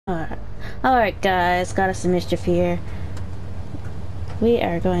Alright guys, got us some mischief here. We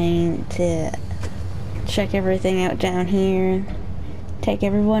are going to check everything out down here. Take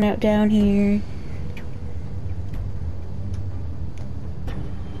everyone out down here.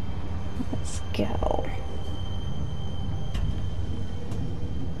 Let's go.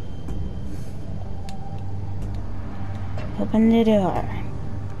 Open the door.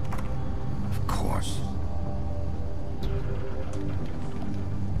 Of course.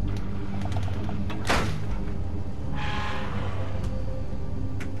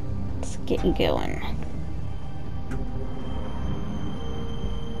 Let's get going.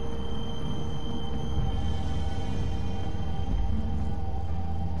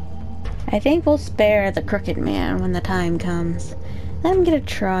 I think we'll spare the crooked man when the time comes. Let him get a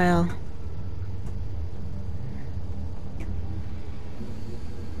trial.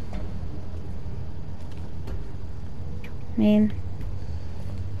 I mean,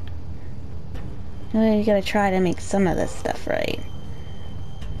 you gotta try to make some of this stuff right.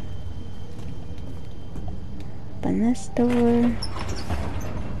 Open this door.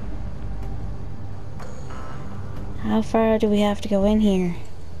 How far do we have to go in here?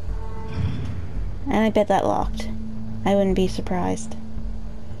 And I bet that locked. I wouldn't be surprised.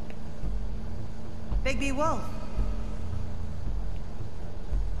 Bigby Wolf.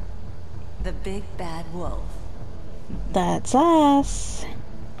 The big bad wolf. That's us.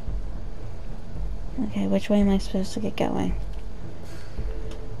 Okay, which way am I supposed to get going?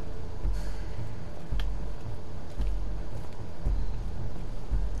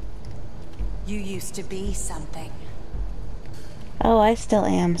 You used to be something. Oh, I still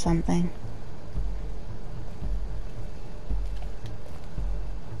am something.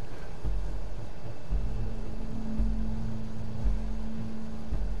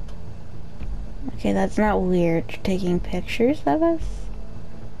 Okay, that's not weird. Taking pictures of us?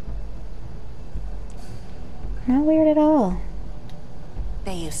 Not weird at all.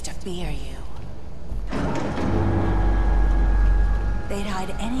 They used to fear you. They'd hide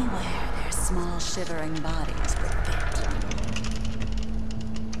anywhere their small shivering bodies would fit.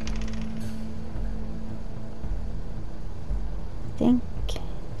 I think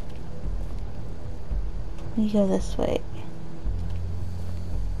we go this way.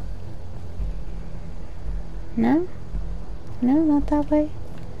 No? No, not that way.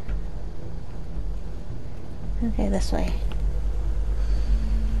 Okay, this way.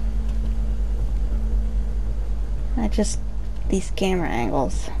 These camera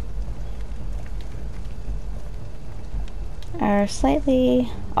angles are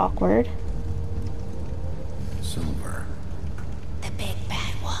slightly awkward. Silver. The big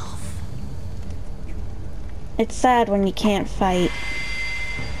bad wolf. It's sad when you can't fight.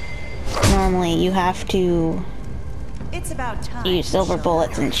 Normally, you have to It's about time. use silver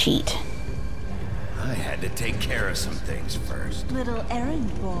bullets and cheat. I had to take care of some things first. Little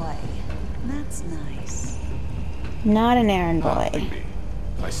errand boy. That's nice. Not an errand Ah, boy. Bigby.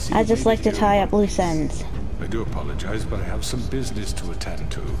 I see I you just made like it to here tie in up one loose piece. ends. I do apologize, but I have some business to attend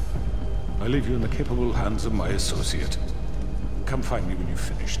to. I leave you in the capable hands of my associate. Come find me when you've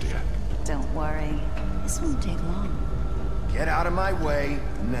finished, dear. Don't worry. This won't take long. Get out of my way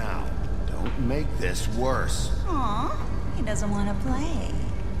now. Don't make this worse. Aw, he doesn't want to play.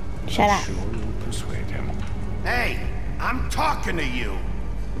 Shut up. Sure you'll persuade him. Hey, I'm talking to you.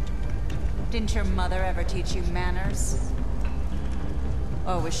 Didn't your mother ever teach you manners?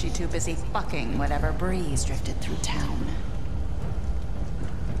 Or was she too busy fucking whatever breeze drifted through town?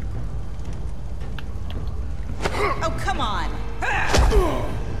 Oh, come on!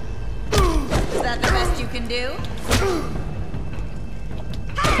 Is that the best you can do?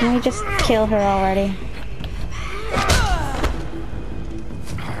 Can we just kill her already?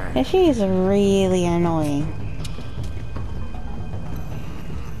 Yeah, she's really annoying.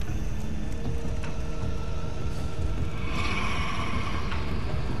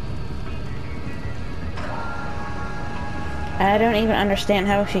 I don't even understand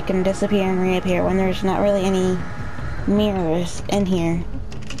how she can disappear and reappear when there's not really any mirrors in here.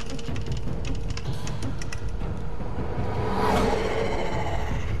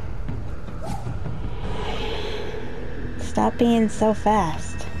 Stop being so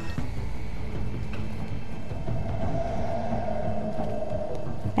fast.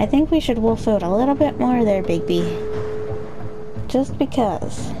 I think we should wolf out a little bit more there, Bigby. Just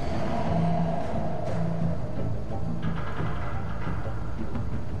because.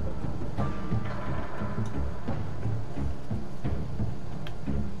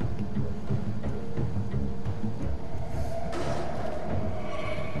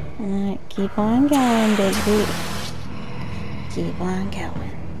 Alright, keep on going, Bigby. Keep on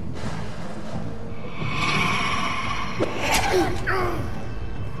going.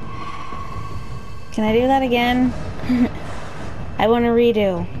 Can I do that again? I want to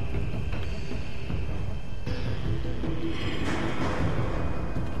redo.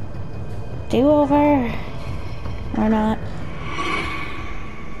 Do over. Or not.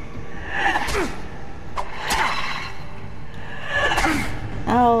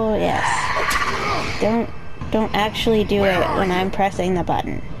 Oh, yes. Don't actually do it when I'm pressing the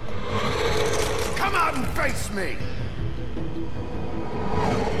button. Come out and face me!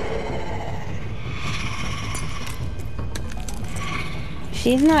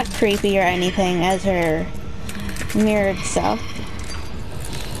 She's not creepy or anything as her mirrored self.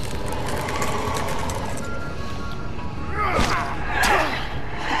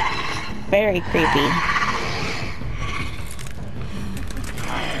 Very creepy.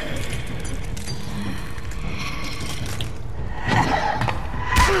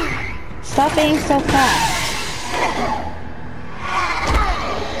 Stop being so fast.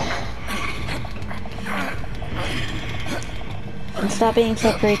 And stop being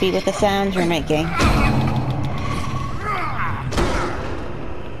so creepy with the sounds you're making.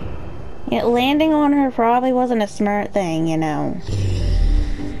 Yeah, landing on her probably wasn't a smart thing, you know.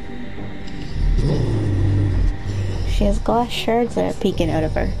 She has glass shards that are peeking out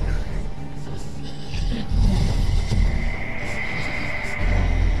of her.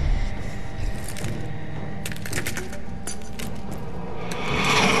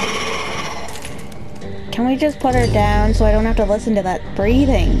 Can we just put her down so I don't have to listen to that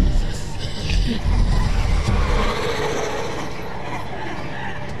breathing?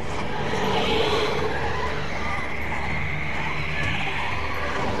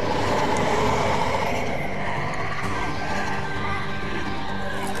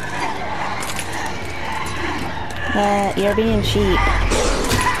 You're being cheap.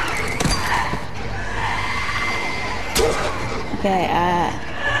 Okay,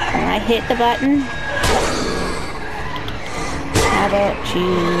 when I hit the button, how about you?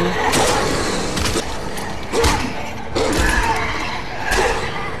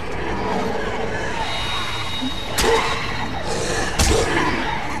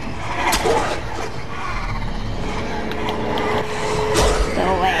 Go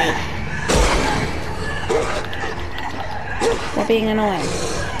away. Stop being annoying.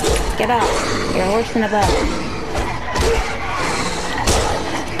 Get off. You're worse than a bug.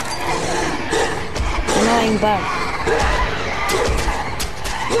 Annoying bug.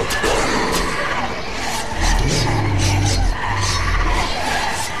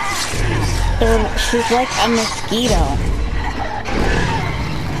 She's like a mosquito.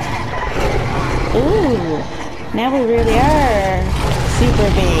 Ooh. Now we really are super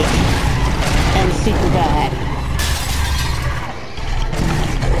big and super bad.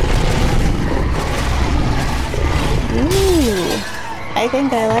 Ooh, I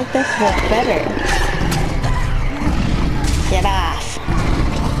think I like this book better. Get off.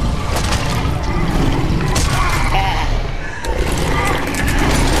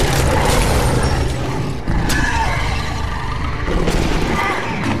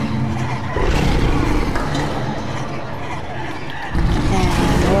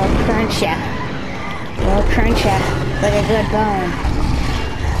 We'll crunch ya. We'll crunch ya like a good bone.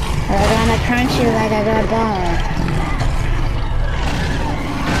 We're gonna crunch you like a good bone.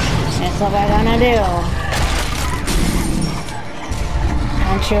 That's what we're gonna do.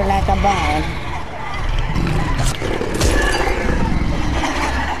 Crunch you like a bone.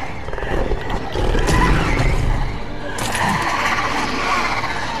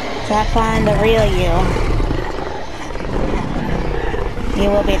 So I find the real you. You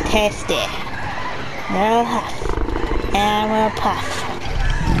will be tasty. We'll huff. And we'll puff.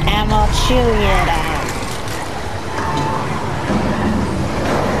 And we'll chew you down.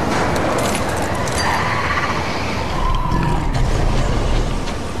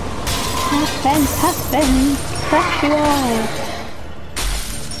 Puffin', puffin', crush you all.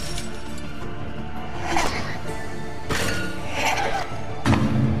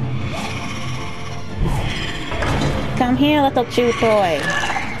 Come here, little chew toy.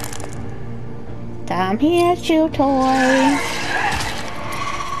 Come here, chew toy.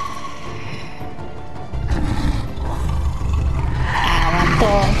 I want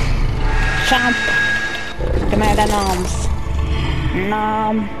to chomp. Give me the noms.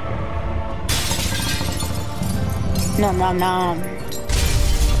 Nom. Nom nom nom.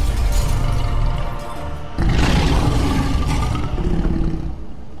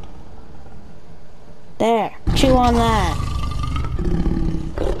 There, chew on that.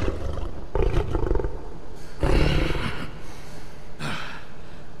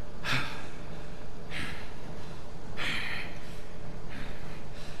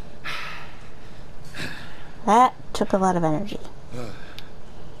 That took a lot of energy.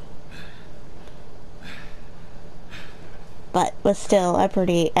 But was still a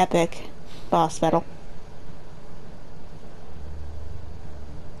pretty epic boss battle.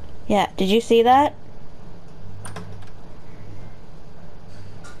 Yeah, did you see that?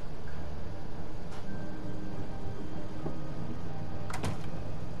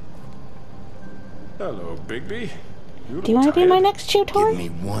 Hello, Bigby. Do you want to be my next chew toy? Give me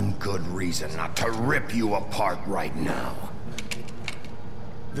one good reason not to rip you apart right now.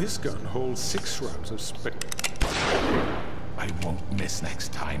 This gun holds 6 rounds of spit. I won't miss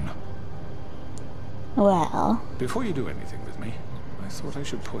next time. Well, Before you do anything with me, I thought I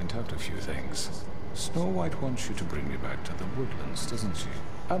should point out a few things. Snow White wants you to bring me back to the woodlands, doesn't she?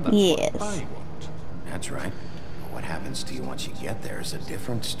 And that's Yes. what I want. That's right. But what happens to you once you get there is a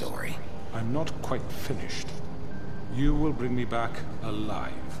different story. I'm not quite finished. You will bring me back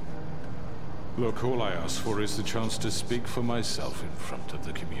alive. Look, all I ask for is the chance to speak for myself in front of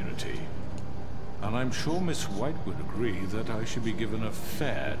the community. And I'm sure Miss White would agree that I should be given a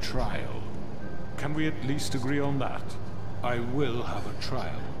fair trial. Can we at least agree on that? I will have a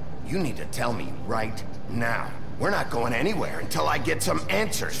trial. You need to tell me right now. We're not going anywhere until I get some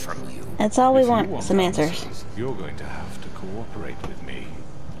answers from you. that's all we If you want, some answers. You're going to have to cooperate with me.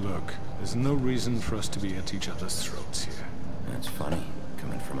 Look, there's no reason for us to be at each other's throats here. That's funny,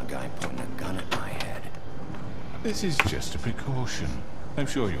 coming from a guy pointing a gun at my head. This is just a precaution. I'm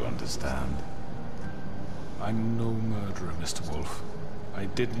sure you understand. I'm no murderer, Mr. Wolf. I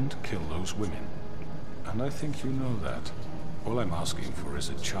didn't kill those women. And I think you know that. All I'm asking for is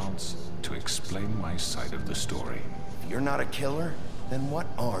a chance to explain my side of the story. If you're not a killer, then what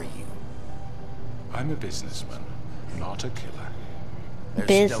are you? I'm a businessman, not a killer.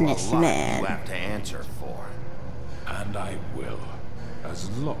 There's still a lot Businessman. you have to answer for. And I will, as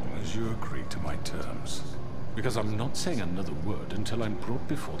long as you agree to my terms. Because I'm not saying another word until I'm brought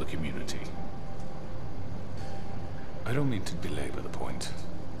before the community. I don't mean to belabor the point,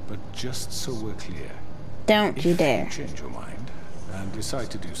 but just so we're clear. Don't you If dare. you change your mind and decide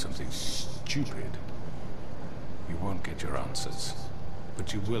to do something stupid, you won't get your answers.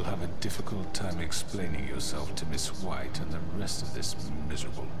 But you will have a difficult time explaining yourself to Miss White and the rest of this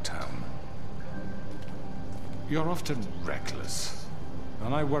miserable town. You're often reckless,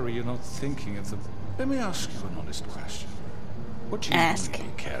 and I worry you're not thinking of the... Let me ask you an honest question. What do you Ask.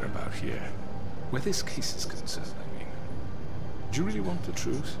 really care about here? Where this case is concerned, I mean. Do you really want the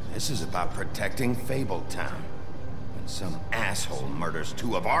truth? This is about protecting Fabletown. When some asshole murders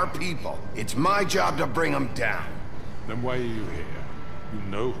 2 of our people, it's my job to bring them down. Then why are you here? You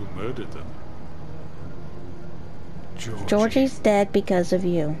know who murdered them. Georgie. Georgie's dead because of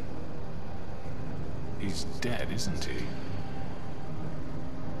you. He's dead, isn't he?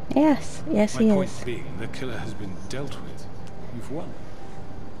 Yes, yes he My point is. being, the killer has been dealt with. You've won.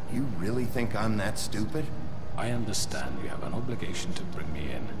 You really think I'm that stupid? I understand you have an obligation to bring me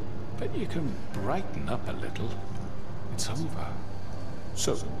in, but you can brighten up a little. It's over.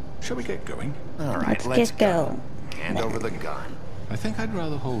 So, shall we get going? All right, Let's get go. going. Hand over the gun. I think I'd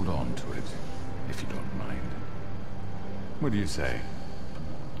rather hold on to it, if you don't mind. What do you say?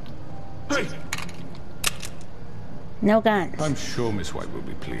 Hey! No guns. I'm sure Miss White will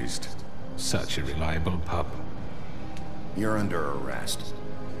be pleased. Such a reliable pup. You're under arrest.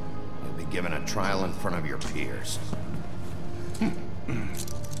 You'll be given a trial in front of your peers.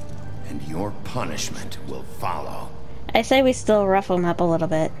 And your punishment will follow. I say we still rough him up a little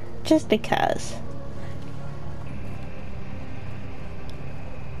bit, just because.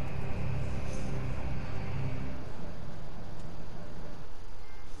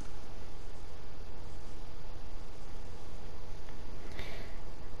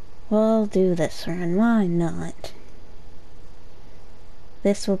 We'll do this one, why not?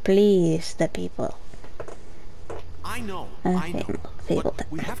 This will please the people. I know, Okay, Fabletown. Look,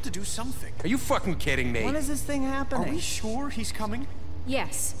 we have to do something. Are you fucking kidding me? When is this thing Are happening? we sure he's coming?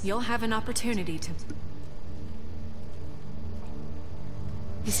 Yes, you'll have an opportunity to...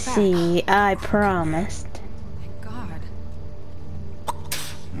 He's back. See, I promised. Thank God.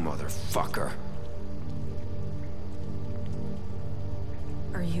 Motherfucker.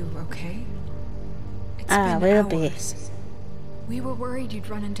 Are you okay? It's Ah, been we'll be. hours. We were worried you'd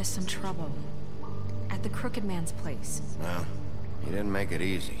run into some trouble. At the Crooked Man's place. Well, he didn't make it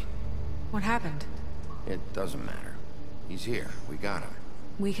easy. What happened? It doesn't matter. He's here. We got him.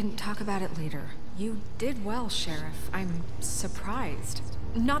 We can talk about it later. You did well, Sheriff. I'm surprised.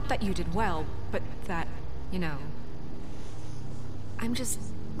 Not that you did well, but that, you know... I'm just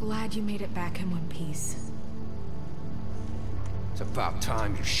glad you made it back in one piece. It's about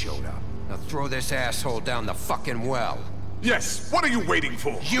time you showed up. Now throw this asshole down the fucking well. Yes, what are you waiting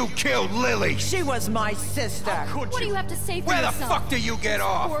for? You killed Lily! She was my sister. Could What do you? you have to say for Where the yourself? fuck do you get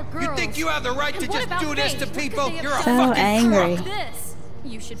off? Poor You girls. think you have the right And to what just about do this to Faith? What could people? they have You're a done? So fucking angry. crook. This.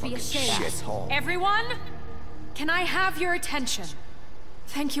 You should be ashamed. Shithole. Everyone, can I have your attention?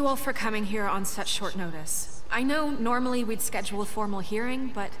 Thank you all for coming here on such short notice. I know normally we'd schedule a formal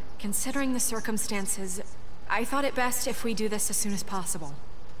hearing, but considering the circumstances, I thought it best if we do this as soon as possible.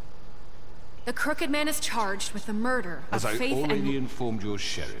 The Crooked Man is charged with the murder of As I Faith already and... informed your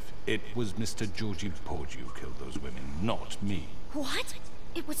sheriff, it was Mr. Georgie Porgy who killed those women, not me. What?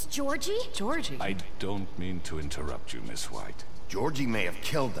 It was Georgie? Georgie? I don't mean to interrupt you, Miss White. Georgie may have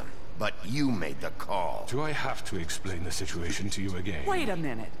killed them, but you made the call. Do I have to explain the situation to you again? Wait a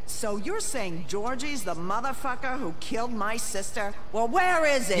minute. So you're saying Georgie's the motherfucker who killed my sister? Well, where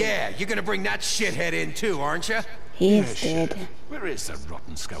is he? Yeah, you're gonna bring that shithead in too, aren't you? He is Yes, dead. Sheriff. Where is that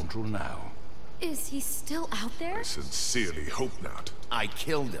rotten scoundrel now? Is he still out there? I sincerely hope not. I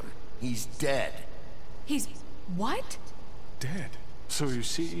killed him. He's dead. He's... what? Dead. So you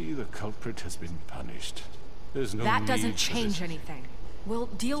see, the culprit has been punished. There's no That need doesn't for change this. anything. We'll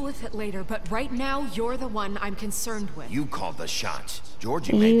deal with it later, but right now, you're the one I'm concerned with. You called the shots.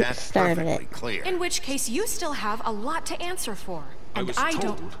 Georgie You made that started perfectly it. clear. In which case, you still have a lot to answer for. I And was I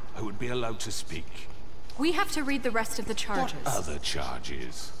told don't... I would be allowed to speak. We have to read the rest of the charges. Other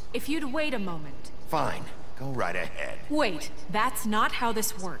charges. If you'd wait a moment. Fine. Go right ahead. Wait, that's not how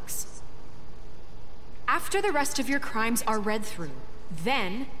this works. After the rest of your crimes are read through,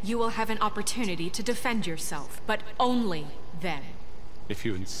 then you will have an opportunity to defend yourself, but only then. If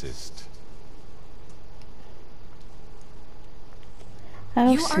you insist.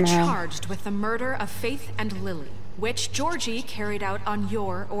 Oh, You are smell. charged with the murder of Faith and Lily, which Georgie carried out on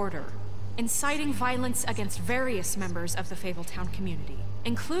your order, inciting violence against various members of the Fabletown community,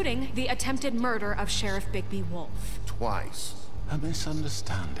 including the attempted murder of Sheriff Bigby Wolf. Twice. A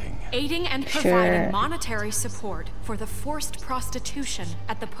misunderstanding. Aiding and providing Sure. monetary support for the forced prostitution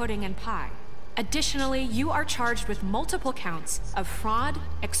at the Pudding and Pie. Additionally, you are charged with multiple counts of fraud,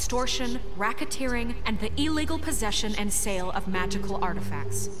 extortion, racketeering, and the illegal possession and sale of magical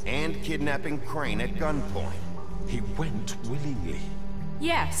artifacts. And kidnapping Crane at gunpoint. He went willingly.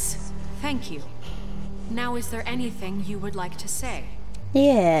 Yes, thank you. Now, is there anything you would like to say?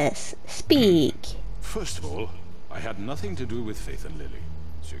 Yes, speak. First of all, I had nothing to do with Faith and Lily,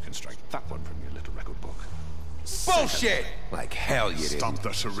 so you can strike that one from your little record book. Bullshit! Like hell you didn't. Stop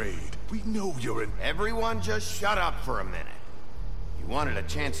the charade. We know you're in... Everyone just shut up for a minute. You wanted a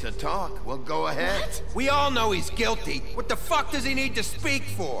chance to talk? Well, go ahead. We all know he's guilty. What the fuck does he need to speak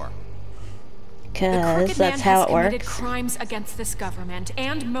for? The Because Crooked Man that's how has it committed works. crimes against this government,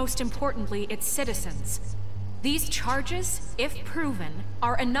 and most importantly, its citizens. These charges, if proven,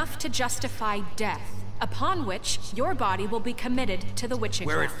 are enough to justify death, upon which your body will be committed to the witching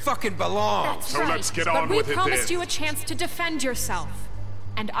Where it ground. fucking belongs. So let's get But on we with it promised then. you a chance to defend yourself,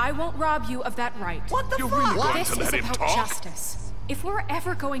 and I won't rob you of that right. What the You're fuck? really going This to is let him about talk? justice. If we're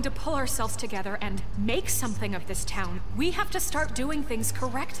ever going to pull ourselves together and make something of this town, we have to start doing things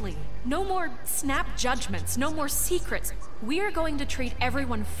correctly. No more snap judgments, no more secrets. We are going to treat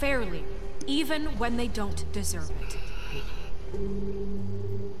everyone fairly, even when they don't deserve it.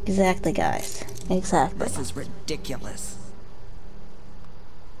 Exactly, guys. Exactly. This is ridiculous.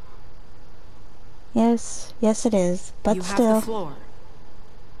 Yes, yes it is. But You have still. the floor.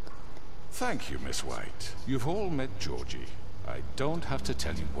 Thank you, Miss White. You've all met Georgie. I don't have to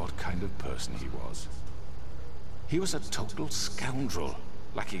tell you what kind of person he was. He was a total scoundrel,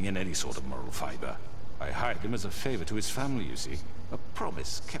 lacking in any sort of moral fiber. I hired him as a favor to his family, you see. A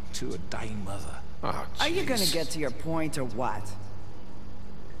promise kept to a dying mother. Oh, Are you gonna jeez. get to your point or what?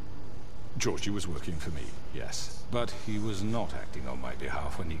 Georgie was working for me, yes. But he was not acting on my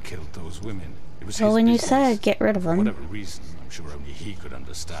behalf when he killed those women. It was Well, his when you business. said get rid of For him. whatever reason, I'm sure only he could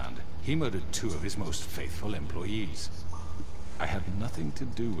understand. He murdered 2 of his most faithful employees. I had nothing to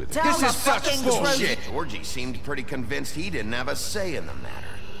do with it. Tell This the is such fucking bullshit. truth. Georgie seemed pretty convinced he didn't have a say in the matter.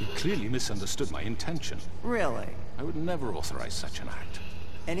 He clearly misunderstood my intention. Really? I would never authorize such an act.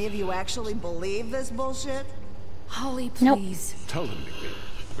 Any of you actually believe this bullshit? Holly, Nope. please. Tell them, Bigby.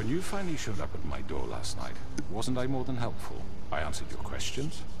 When you finally showed up at my door last night, wasn't I more than helpful? I answered your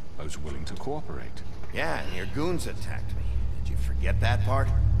questions. I was willing to cooperate. Yeah, and your goons attacked me. Did you forget that part?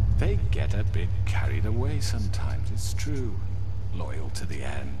 They get a bit carried away sometimes, it's true. Loyal to the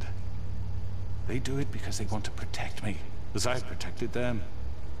end. They do it because they want to protect me, as I protected them.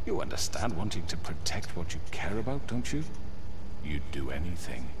 You understand wanting to protect what you care about, don't you? You'd do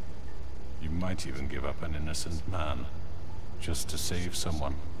anything. You might even give up an innocent man, just to save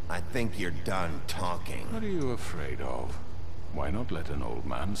someone. I think you're done talking. What are you afraid of? Why not let an old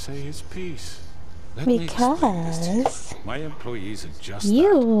man say his piece? Let me explain this to you. Because My employees are just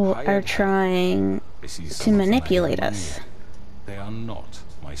you that, are trying I see to some of them manipulate are us. young. They are not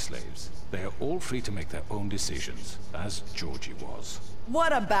my slaves. They are all free to make their own decisions, as Georgie was.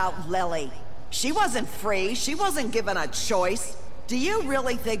 What about Lily? She wasn't free. She wasn't given a choice. Do you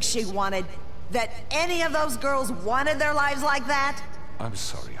really think she wanted... that any of those girls wanted their lives like that? I'm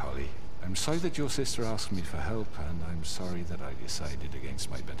sorry, Holly. I'm sorry that your sister asked me for help, and I'm sorry that I decided against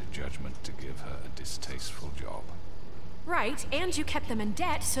my better judgment to give her a distasteful job. Right, and you kept them in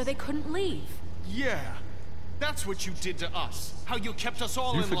debt so they couldn't leave. Yeah, that's what you did to us. How you kept us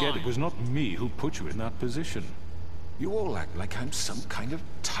all You in forget line. it was not me who put you in that position. You all act like I'm some kind of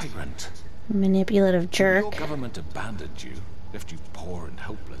tyrant. Manipulative Your jerk. government abandoned you, left you poor and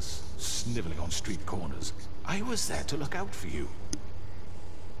helpless, sniveling on street corners. I was there to look out for you.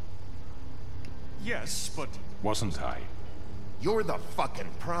 Yes, but... Wasn't I? You're the fucking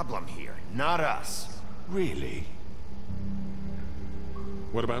problem here, not us. Really?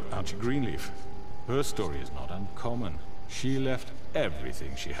 What about Auntie Greenleaf? Her story is not uncommon. She left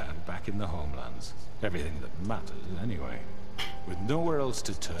everything she had back in the homelands. Everything that matters, anyway. With nowhere else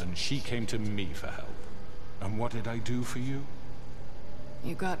to turn, she came to me for help. And what did I do for you?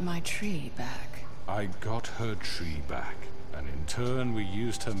 You got my tree back. I got her tree back, and in turn we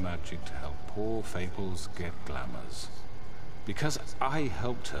used her magic to help poor Fables get glamours. Because I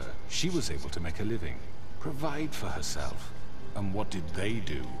helped her, she was able to make a living, provide for herself. And what did they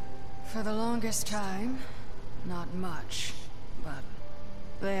do? For the longest time, not much, but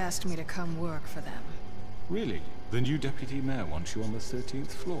they asked me to come work for them. Really? The new deputy mayor wants you on the 13th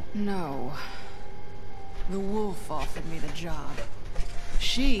floor? No. The wolf offered me the job.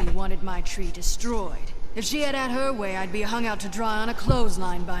 She wanted my tree destroyed. If she had her way, I'd be hung out to dry on a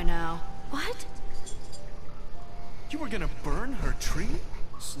clothesline by now. What? You were gonna burn her tree?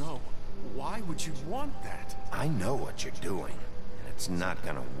 Snow, why would you want that? I know what you're doing, and it's not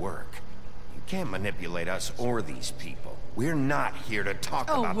gonna work. You can't manipulate us or these people. We're not here to talk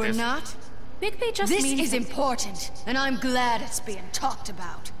about Oh, this. we're not? Bigby just This means is important, and I'm glad it's being talked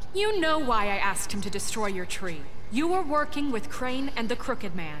about. You know why I asked him to destroy your tree. You were working with Crane and the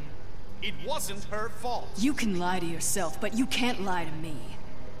Crooked Man. It wasn't her fault. You can lie to yourself, but you can't lie to me.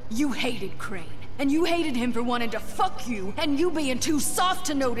 You hated Crane, and you hated him for wanting to fuck you, and you being too soft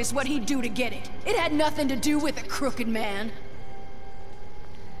to notice what he'd do to get it. It had nothing to do with the Crooked Man.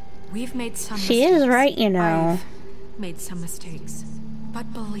 We've made some She mistakes. is right, you know. I've made some mistakes.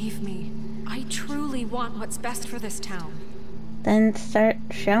 But believe me, I truly want what's best for this town. Then start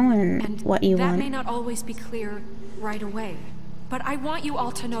showing And what you that want. may not always be clear right away. But I want you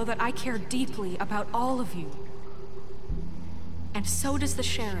all to know that I care deeply about all of you. And so does the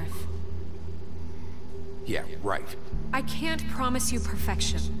sheriff. Yeah, right. I can't promise you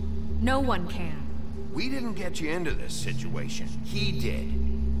perfection. No one can. We didn't get you into this situation. He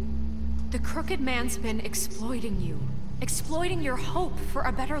did. The Crooked Man's been exploiting you. Exploiting your hope for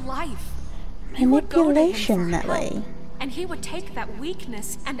a better life. You would go to him Manipulation for that help, way. and he would take that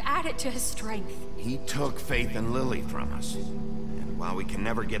weakness and add it to his strength. He took Faith and Lily from us. And while we can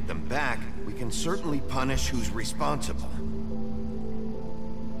never get them back, we can certainly punish who's responsible.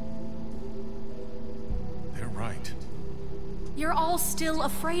 They're right. You're all still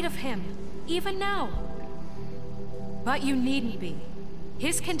afraid of him, even now. But you needn't be.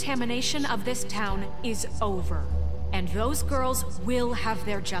 His contamination of this town is over, and those girls will have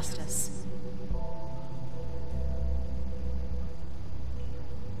their justice.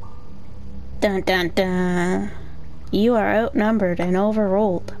 Dun dun dun. You are outnumbered and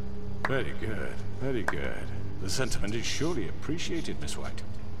overruled. Very good, very good. The sentiment is surely appreciated, Miss White.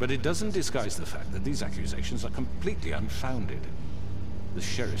 But it doesn't disguise the fact that these accusations are completely unfounded. The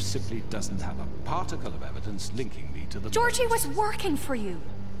sheriff simply doesn't have a particle of evidence linking me to the... Georgie was working for you.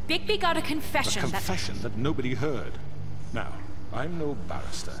 Bigby got a confession A confession that nobody heard. Now, I'm no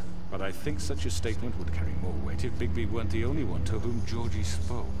barrister, but I think such a statement would carry more weight if Bigby weren't the only one to whom Georgie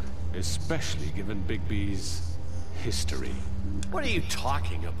spoke. Especially given Bigby's history. What are you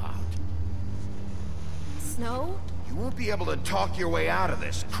talking about? Snow? You won't be able to talk your way out of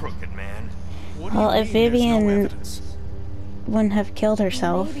this, Crooked Man. What do Well, you if mean there's no Vivian evidence? wouldn't have killed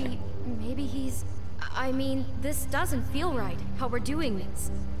herself. Maybe he's... I mean, this doesn't feel right, how we're doing this.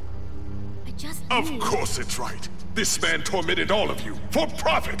 I just Of need... course it's right. This man tormented all of you for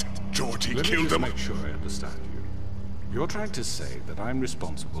profit. Georgie Let me killed just him. make sure I understand you. You're trying to say that I'm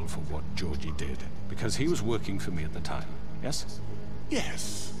responsible for what Georgie did, because he was working for me at the time, yes?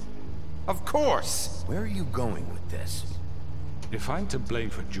 Yes. Of course. Where are you going with this? If I'm to blame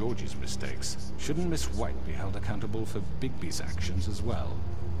for Georgie's mistakes, shouldn't Miss White be held accountable for Bigby's actions as well?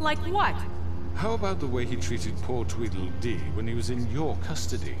 Like what? How about the way he treated poor Tweedledee when he was in your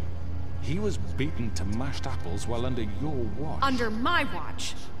custody? He was beaten to mashed apples while under your watch. Under my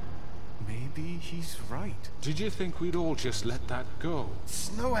watch? Maybe he's right. Did you think we'd all just let that go?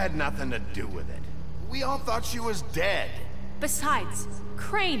 Snow had nothing to do with it. We all thought she was dead. Besides,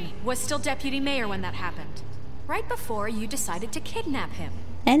 Crane was still deputy mayor when that happened. Right before you decided to kidnap him.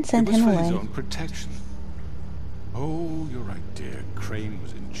 And send him It was for away. his own protection. Oh, you're right, dear. Crane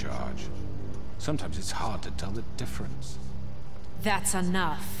was in charge. Sometimes it's hard to tell the difference. That's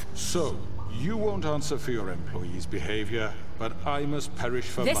enough. So, you won't answer for your employees' behavior, but I must perish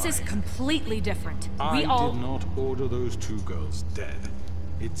for mine. This is completely different. I did not order those two girls dead.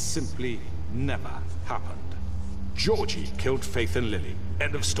 It simply never happened. Georgie killed Faith and Lily.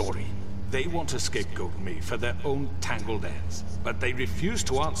 End of story. They want to scapegoat me for their own tangled ends, but they refuse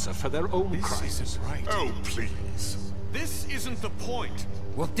to answer for their own crimes. This isn't right. Oh, please. This isn't the point.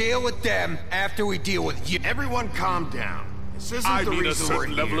 We'll deal with them after we deal with you. Everyone calm down. This isn't I the mean, a reason we're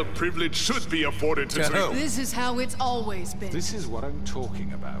certain level here. of privilege should be afforded to... who? This is how it's always been. This is what I'm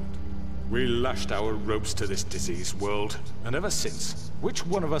talking about. We lashed our ropes to this diseased world, and ever since, which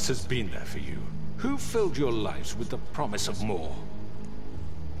one of us has been there for you? Who filled your lives with the promise of more?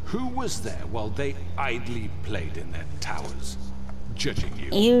 Who was there while they idly played in their towers? Judging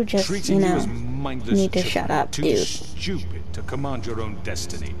you. You just, treating you know, as mindless need to children, shut up, too dude. stupid to command your own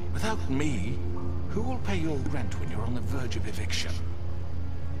destiny. Without me, who will pay your rent when you're on the verge of eviction?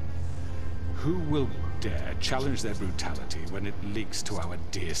 Who will dare challenge their brutality when it leaks to our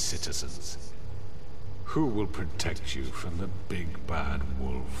dear citizens? Who will protect you from the big bad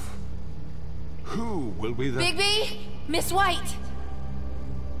wolf? Who will be the... Bigby! Miss White!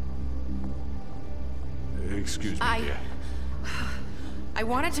 Excuse me, dear. I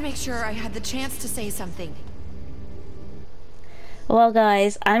wanted to make sure I had the chance to say something. Well,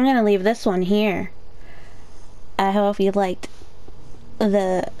 guys, I'm gonna leave this one here. I hope you liked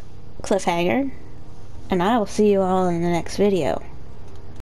the cliffhanger, and I will see you all in the next video.